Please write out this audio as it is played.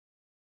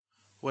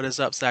What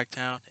is up,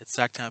 Sacktown? It's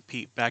Sacktown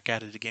Pete back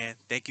at it again.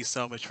 Thank you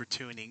so much for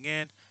tuning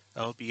in. I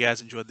hope you guys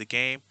enjoyed the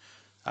game.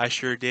 I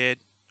sure did.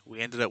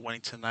 We ended up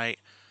winning tonight.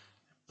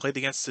 Played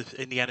against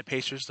the Indiana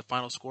Pacers. The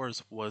final score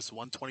was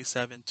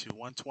 127 to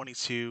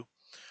 122.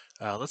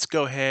 Let's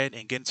go ahead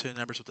and get into the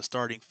numbers with the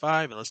starting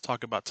five, and let's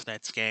talk about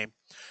tonight's game.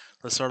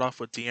 Let's start off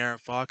with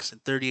De'Aaron Fox. In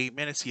 38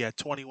 minutes, he had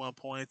 21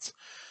 points,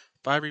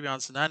 5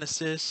 rebounds, 9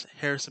 assists.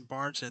 Harrison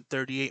Barnes in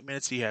 38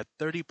 minutes, he had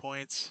 30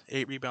 points,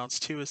 8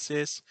 rebounds, 2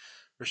 assists.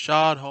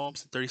 Rashad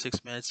Holmes in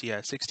 36 minutes, he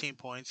had 16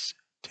 points,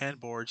 10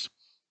 boards,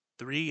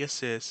 3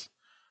 assists,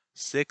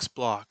 6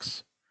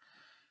 blocks.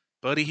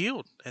 Buddy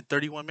Hield in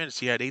 31 minutes,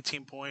 he had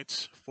 18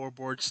 points, 4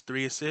 boards,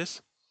 3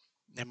 assists.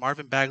 And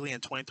Marvin Bagley in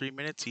 23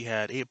 minutes, he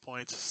had 8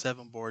 points,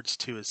 7 boards,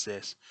 2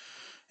 assists.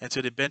 And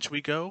to the bench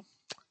we go.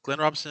 Glenn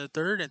Robinson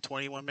III in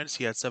 21 minutes,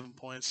 he had 7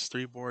 points,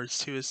 3 boards,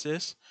 2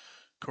 assists.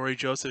 Corey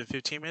Joseph in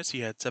 15 minutes,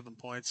 he had 7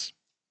 points,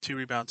 2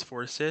 rebounds,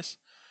 4 assists.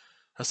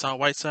 Hassan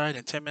Whiteside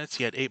in 10 minutes,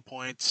 he had 8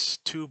 points,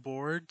 2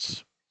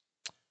 boards.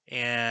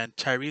 And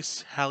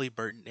Tyrese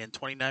Halliburton in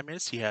 29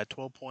 minutes, he had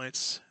 12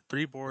 points,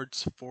 3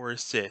 boards, 4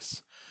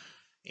 assists.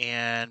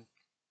 And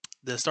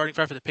the starting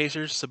five for the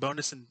Pacers,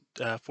 Sabonis in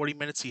 40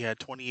 minutes, he had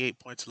 28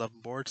 points,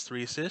 11 boards,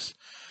 3 assists.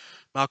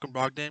 Malcolm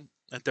Brogdon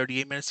in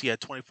 38 minutes, he had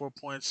 24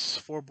 points,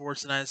 4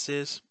 boards, 9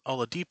 assists.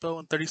 Oladipo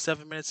in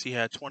 37 minutes, he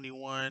had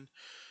 21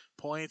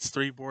 points,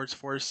 3 boards,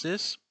 4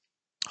 assists.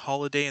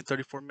 Holiday in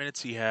 34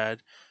 minutes, he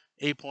had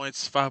 8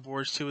 points, 5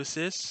 boards, 2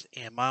 assists.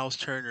 And Miles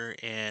Turner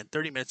in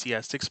 30 minutes, he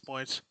had 6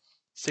 points,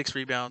 6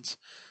 rebounds,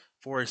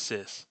 4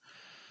 assists.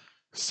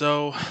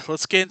 So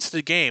let's get into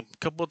the game. A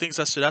couple of things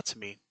that stood out to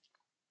me.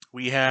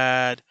 We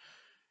had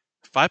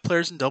 5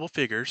 players in double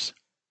figures.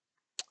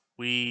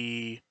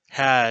 We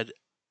had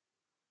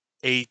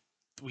a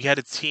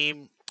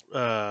team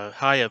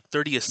high of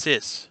 30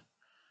 assists.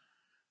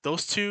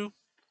 Those two,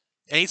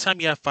 anytime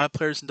you have 5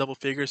 players in double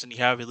figures and you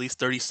have at least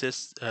 30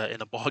 assists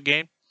in a ball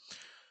game,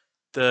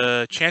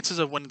 the chances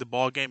of winning the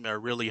ball game are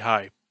really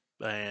high.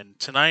 And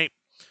tonight,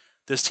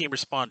 this team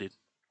responded.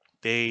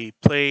 They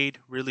played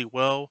really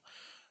well.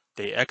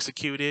 They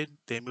executed.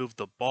 They moved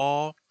the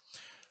ball.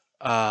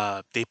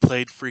 They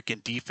played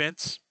freaking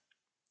defense.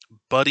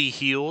 Buddy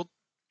Hield,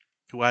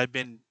 who I've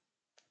been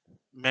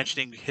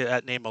mentioning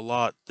that name a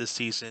lot this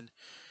season,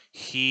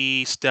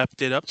 he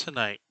stepped it up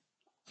tonight.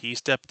 He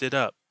stepped it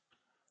up.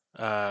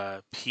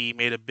 He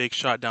made a big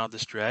shot down the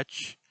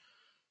stretch,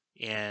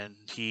 and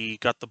he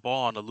got the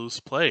ball on a loose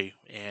play.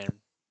 And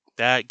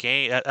that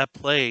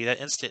play, that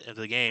instant of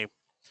the game,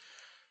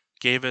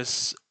 gave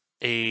us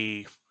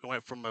we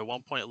went from a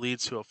 1-point lead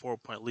to a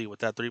 4-point lead with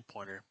that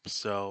 3-pointer.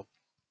 So,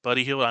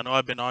 Buddy Hield, I know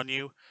I've been on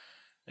you,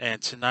 and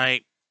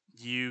tonight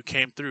you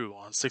came through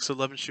on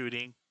 6-11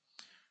 shooting.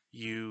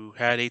 You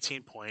had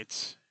 18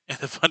 points, and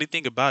the funny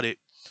thing about it,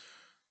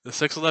 the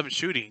 6-11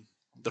 shooting,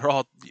 they're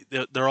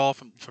all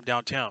from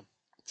downtown.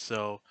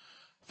 So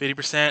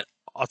 50%,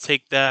 I'll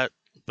take that.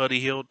 Buddy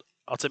Hield,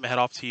 I'll take my hat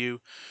off to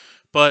you.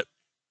 But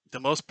the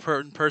most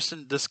important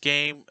person this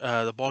game,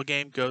 the ball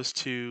game, goes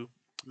to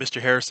Mr.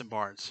 Harrison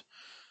Barnes.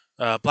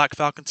 Black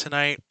Falcon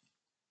tonight,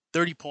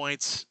 30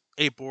 points,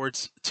 8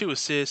 boards, 2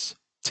 assists,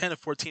 10 of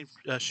 14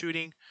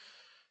 shooting,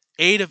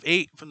 8 of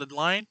 8 from the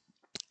line,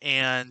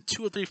 and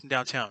 2 of 3 from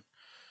downtown.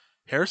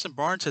 Harrison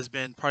Barnes has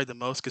been probably the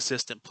most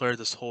consistent player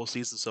this whole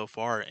season so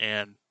far,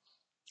 and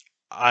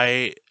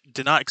I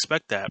did not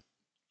expect that.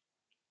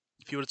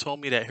 If you would have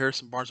told me that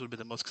Harrison Barnes would have been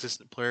the most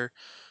consistent player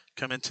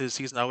come into the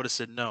season, I would have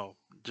said no.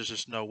 There's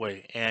just no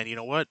way. And you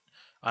know what?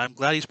 I'm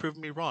glad he's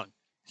proven me wrong.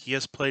 He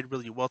has played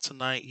really well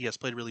tonight. He has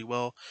played really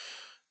well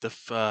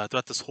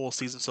throughout this whole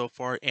season so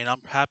far, and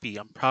I'm happy.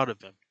 I'm proud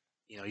of him.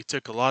 You know, he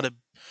took a lot of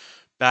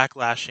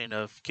backlashing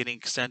of getting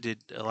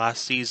extended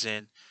last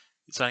season,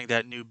 signing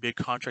that new big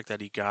contract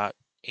that he got,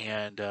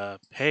 and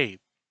hey,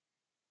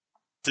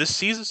 this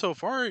season so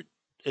far,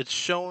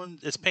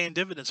 it's paying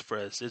dividends for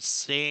us.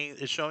 It's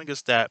showing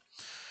us that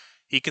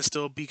he can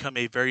still become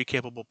a very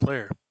capable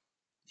player,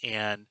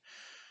 and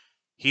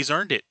he's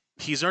earned it.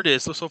 He's earned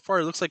it. So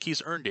far, it looks like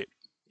he's earned it,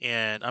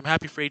 and I'm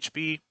happy for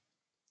HB.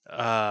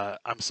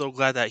 I'm so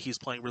glad that he's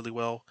playing really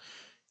well.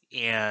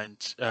 And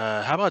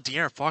how about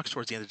De'Aaron Fox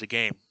towards the end of the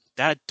game?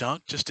 That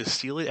dunk just to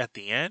seal it at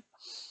the end.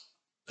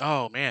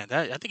 Oh man,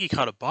 I think he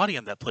caught a body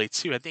on that play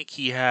too. I think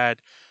he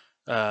had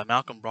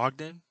Malcolm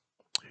Brogdon,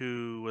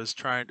 who was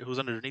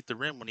underneath the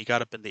rim when he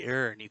got up in the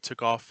air and he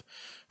took off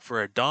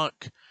for a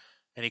dunk,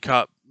 and he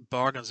caught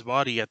Brogdon's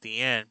body at the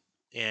end.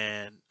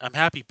 And I'm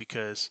happy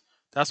because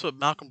that's what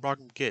Malcolm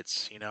Brogdon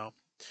gets. You know,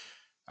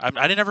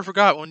 I never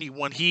forgot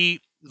when he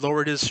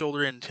lowered his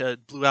shoulder and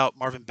blew out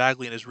Marvin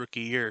Bagley in his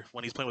rookie year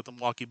when he's playing with the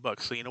Milwaukee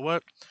Bucks. So you know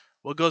what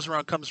goes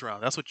around comes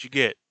around. That's what you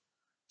get.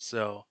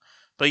 So,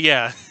 but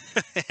yeah.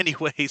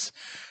 Anyways,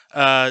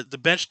 the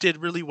bench did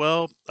really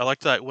well. I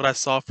liked what I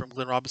saw from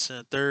Glenn Robinson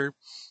in third.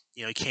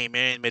 You know, he came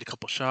in, made a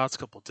couple shots, a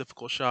couple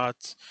difficult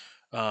shots.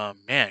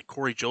 Man,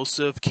 Corey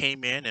Joseph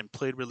came in and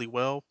played really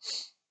well.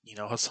 You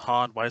know,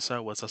 Hassan Whiteside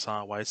was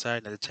Hassan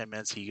Whiteside. In the 10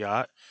 minutes he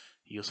got,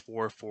 he was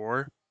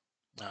 4-4,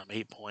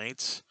 8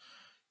 points.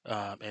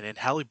 And then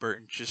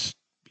Halliburton just,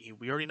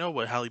 we already know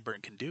what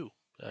Halliburton can do.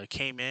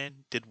 Came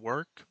in, did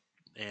work,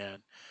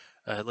 and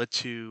led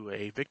to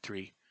a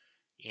victory.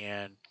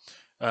 And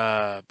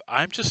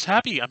I'm just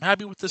happy. I'm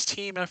happy with this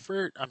team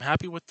effort. I'm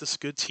happy with this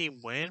good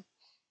team win.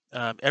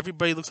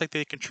 Everybody looks like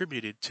they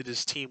contributed to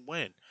this team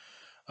win.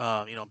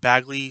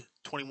 Bagley,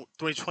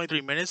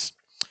 23 minutes,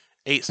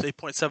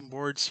 8.7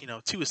 boards,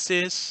 2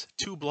 assists,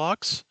 2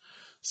 blocks.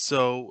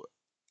 So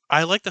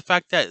I like the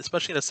fact that,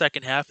 especially in the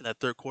second half in that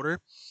third quarter,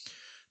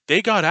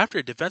 they got after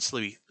it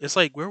defensively. It's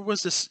like, where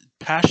was this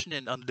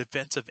passion on the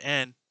defensive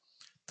end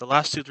the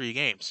last 2-3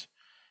 games?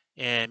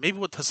 And maybe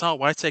with Hassan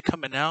Whiteside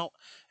coming out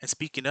and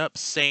speaking up,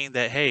 saying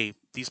that, hey,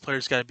 these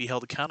players got to be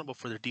held accountable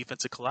for their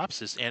defensive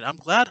collapses. And I'm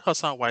glad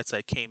Hassan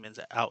Whiteside came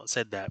out and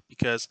said that,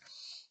 because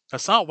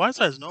Hassan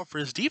Whiteside is known for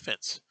his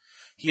defense.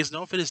 He is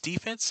known for his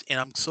defense, and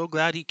I'm so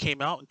glad he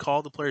came out and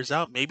called the players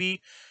out.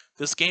 Maybe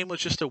this game was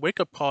just a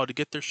wake-up call to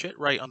get their shit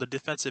right on the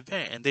defensive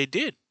end, and they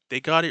did.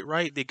 They got it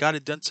right. They got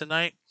it done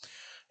tonight,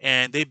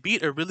 and they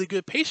beat a really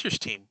good Pacers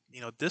team.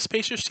 This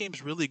Pacers team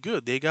is really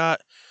good. They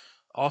got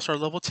all-star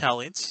level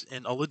talents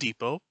in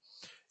Oladipo,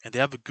 and they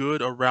have a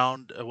good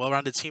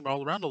well-rounded team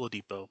all around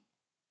Oladipo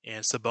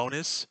and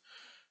Sabonis,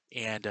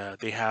 and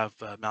they have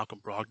Malcolm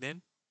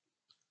Brogdon.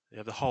 They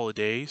have the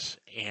Holidays,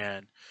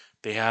 and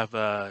they have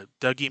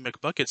Dougie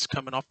McBuckets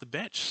coming off the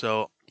bench.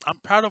 So I'm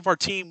proud of our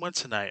team win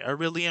tonight. I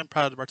really am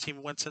proud of our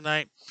team win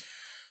tonight.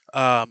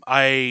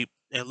 I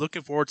am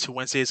looking forward to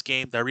Wednesday's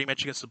game, that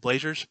rematch against the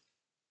Blazers.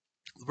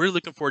 Really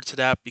looking forward to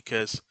that,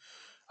 because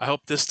I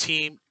hope this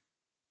team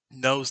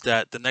knows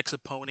that the next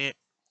opponent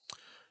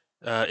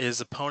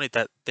is opponent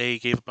that they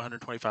gave up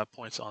 125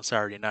 points on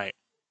Saturday night.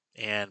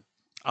 And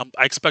I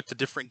expect a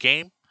different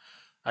game.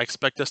 I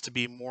expect us to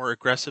be more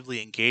aggressively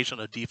engaged on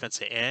the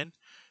defensive end,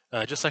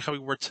 just like how we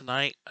were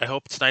tonight. I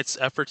hope tonight's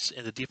efforts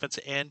in the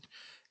defensive end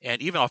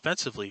and even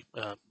offensively,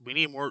 we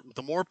need more.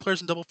 The more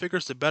players in double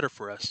figures, the better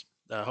for us.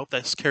 I hope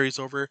that carries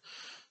over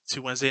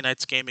to Wednesday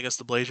night's game against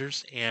the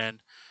Blazers,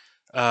 and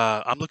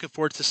I'm looking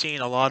forward to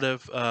seeing a lot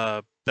of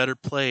better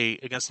play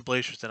against the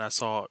Blazers than I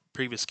saw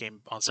previous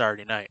game on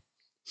Saturday night.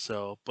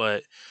 So,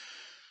 but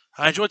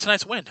I enjoyed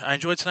tonight's win.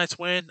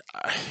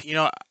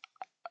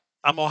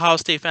 I'm Ohio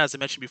State fan, as I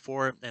mentioned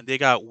before, and they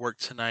got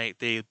worked tonight.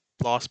 They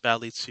lost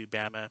badly to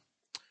Bama,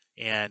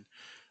 and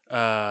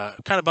kind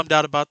of bummed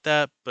out about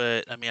that.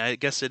 But I mean, I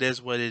guess it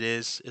is what it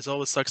is. It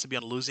always sucks to be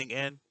on the losing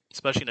end,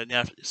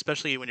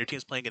 especially when your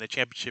team's playing in a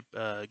championship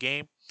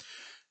game.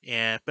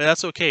 But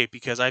that's okay,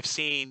 because I've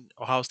seen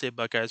Ohio State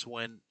Buckeyes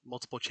win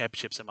multiple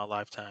championships in my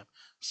lifetime.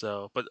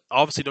 So, but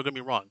obviously, don't get me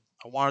wrong.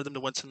 I wanted them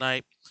to win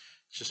tonight.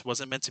 It just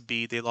wasn't meant to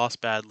be. They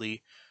lost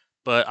badly.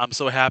 But I'm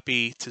so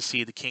happy to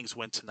see the Kings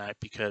win tonight,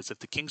 because if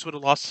the Kings would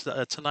have lost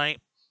tonight,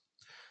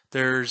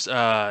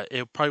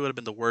 it probably would have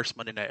been the worst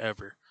Monday night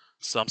ever.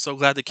 So I'm so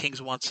glad the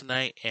Kings won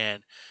tonight,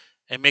 and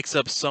it makes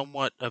up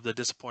somewhat of the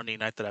disappointing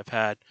night that I've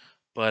had.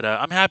 But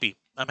I'm happy.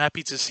 I'm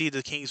happy to see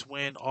the Kings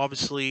win.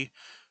 Obviously,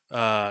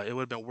 it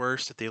would have been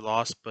worse if they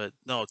lost, but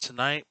no,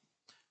 tonight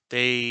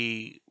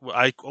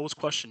I always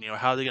question,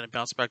 how are they going to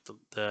bounce back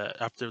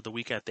after the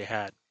weekend they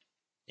had,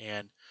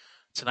 and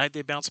tonight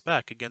they bounced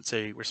back against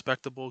a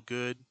respectable,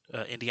 good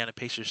Indiana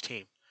Pacers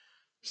team.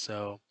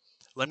 So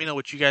let me know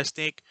what you guys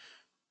think.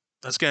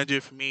 That's going to do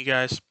it for me,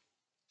 guys.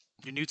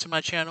 If you're new to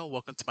my channel,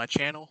 welcome to my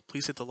channel.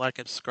 Please hit the like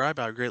and subscribe.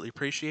 I would greatly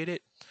appreciate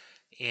it.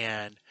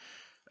 And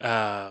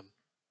um,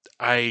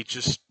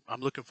 I'm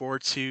looking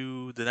forward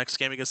to the next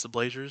game against the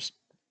Blazers.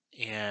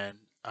 And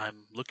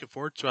I'm looking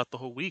forward throughout the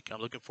whole week.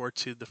 I'm looking forward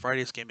to the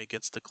Friday's game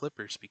against the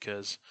Clippers,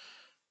 because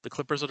the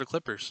Clippers are the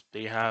Clippers.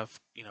 They have,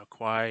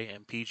 Kawhi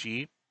and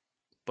PG.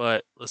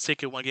 But let's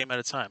take it one game at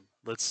a time.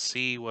 Let's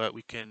see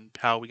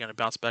how we're gonna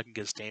bounce back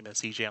against Dame and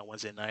CJ on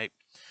Wednesday night,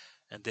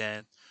 and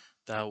then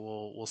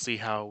we'll see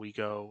how we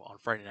go on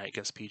Friday night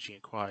against PG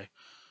and Kawhi.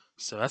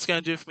 So that's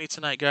gonna do it for me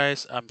tonight,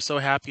 guys. I'm so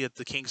happy that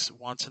the Kings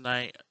won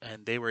tonight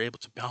and they were able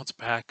to bounce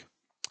back,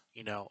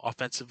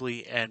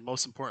 offensively, and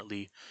most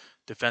importantly,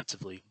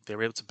 defensively. They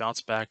were able to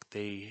bounce back.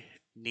 They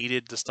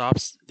needed the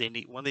stops.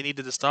 When they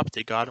needed the stops,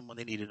 they got them when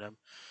they needed them,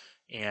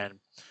 and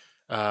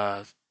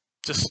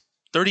just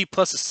 30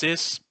 plus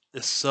assists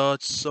is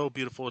so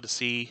beautiful to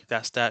see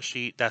that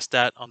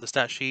stat on the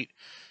stat sheet,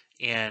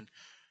 and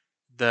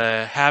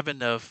the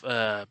having of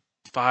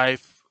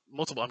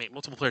multiple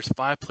players,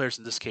 5 players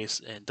in this case,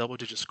 in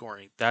double-digit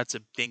scoring. That's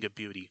a thing of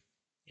beauty,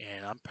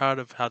 and I'm proud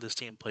of how this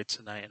team played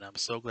tonight, and I'm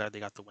so glad they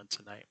got the win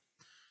tonight.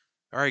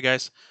 All right,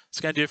 guys,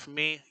 that's gonna do it for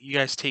me. You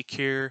guys take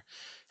care,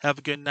 have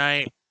a good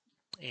night,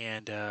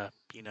 and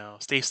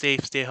stay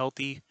safe, stay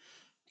healthy,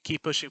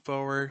 keep pushing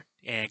forward,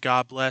 and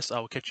God bless. I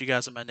will catch you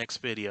guys in my next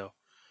video.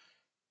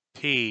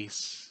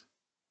 Peace.